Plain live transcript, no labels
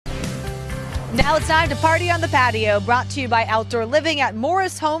Now it's time to party on the patio, brought to you by Outdoor Living at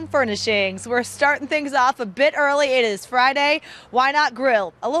Morris Home Furnishings. We're starting things off a bit early. It is Friday. Why not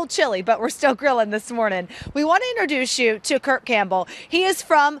grill? A little chilly, but we're still grilling this morning. We want to introduce you to Curt Campbell. He is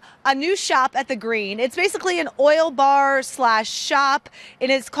from a new shop at The Greene. It's basically an oil bar / shop, and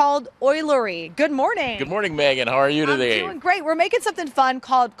it's called Oilerie. Good morning. Good morning, Megan. How are you today? I'm doing great. We're making something fun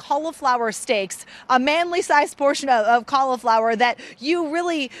called cauliflower steaks, a manly-sized portion of cauliflower that you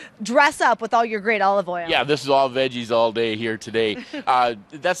really dress up with all your great olive oil. Yeah, this is all veggies all day here today.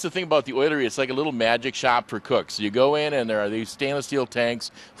 That's the thing about the Oilerie. It's like a little magic shop for cooks. You go in and there are these stainless steel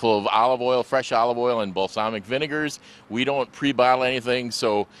tanks full of olive oil, fresh olive oil, and balsamic vinegars. We don't pre-bottle anything,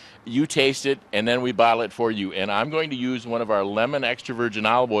 so you taste it, and then we bottle it for you. And I'm going to use one of our lemon extra virgin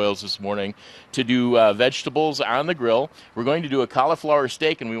olive oils this morning to do vegetables on the grill. We're going to do a cauliflower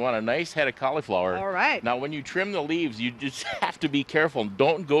steak, and we want a nice head of cauliflower. All right. Now, when you trim the leaves, you just have to be careful.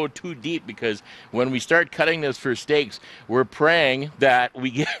 Don't go too deep, because when we start cutting this for steaks, we're praying that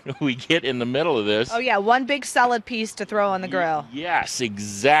we get in the middle of this. Oh, yeah, one big solid piece to throw on the grill. Yes,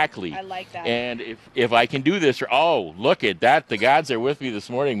 exactly. I like that. And if I can do this, oh, look at that. The gods are with me this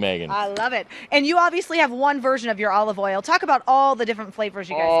morning, Megan. I love it. And you obviously have one version of your olive oil. Talk about all the different flavors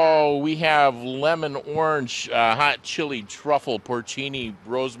you guys have. Oh, we have lemon, orange, hot chili, truffle, porcini,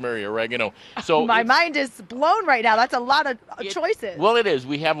 rosemary, oregano. So my mind is blown right now. That's a lot of choices. Well, it is.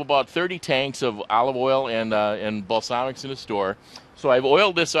 We have about 30 tanks of olive oil and balsamics in the store. So I've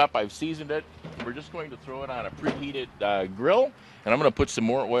oiled this up. I've seasoned it. We're just going to throw it on a preheated grill, and I'm going to put some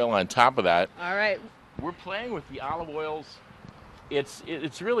more oil on top of that. All right. We're playing with the olive oils.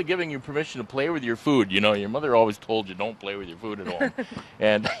 It's really giving you permission to play with your food. You know, your mother always told you don't play with your food at home.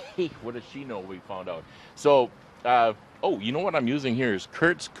 And what does she know? We found out. So, you know what I'm using here is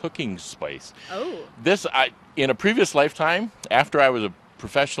Curt's cooking spice. Oh. This, in a previous lifetime, after I was a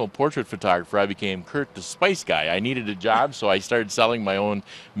professional portrait photographer, I became Curt the Spice Guy. I needed a job, so I started selling my own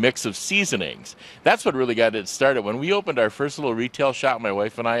mix of seasonings. That's what really got it started. When we opened our first little retail shop, my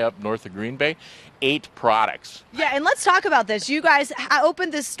wife and I, up north of Green Bay, 8 products. Yeah, and let's talk about this. You guys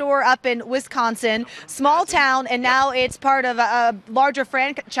opened this store up in Wisconsin, small town, and now it's part of a larger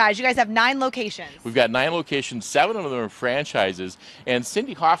franchise. You guys have 9 locations. We've got 9 locations, 7 of them are franchises, and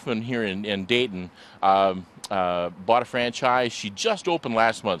Cindy Hoffman here in Dayton bought a franchise. She just opened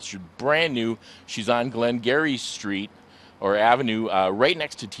last month. She's brand new. She's on Glengarry Street or Avenue, right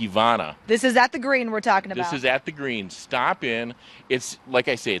next to Tivana. This is at The Greene we're talking about. This is at The Greene. Stop in. It's, like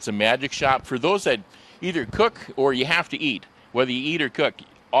I say, it's a magic shop for those that either cook or you have to eat. Whether you eat or cook,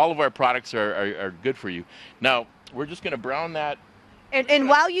 all of our products are good for you. Now, we're just going to brown that. And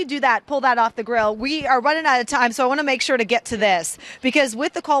while you do that, pull that off the grill, we are running out of time, so I want to make sure to get to this. Because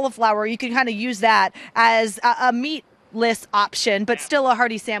with the cauliflower, you can kind of use that as a meatless option, but still a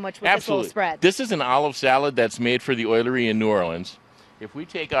hearty sandwich with this little spread. This is an olive salad that's made for the Oilerie in New Orleans. If we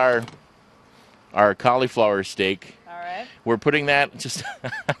take our cauliflower steak, all right, we're putting that just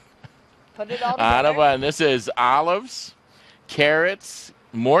put it all together. on a bun. This is olives, carrots,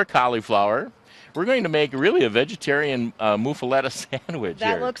 more cauliflower. We're going to make really a vegetarian muffaletta sandwich here.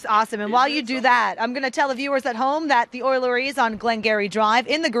 That looks awesome. And while you do that, I'm going to tell the viewers at home that the Oilerie is on Glengarry Drive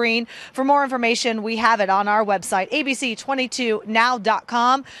in the Greene. For more information, we have it on our website,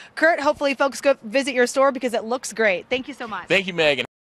 abc22now.com. Curt, hopefully folks go visit your store because it looks great. Thank you so much. Thank you, Megan.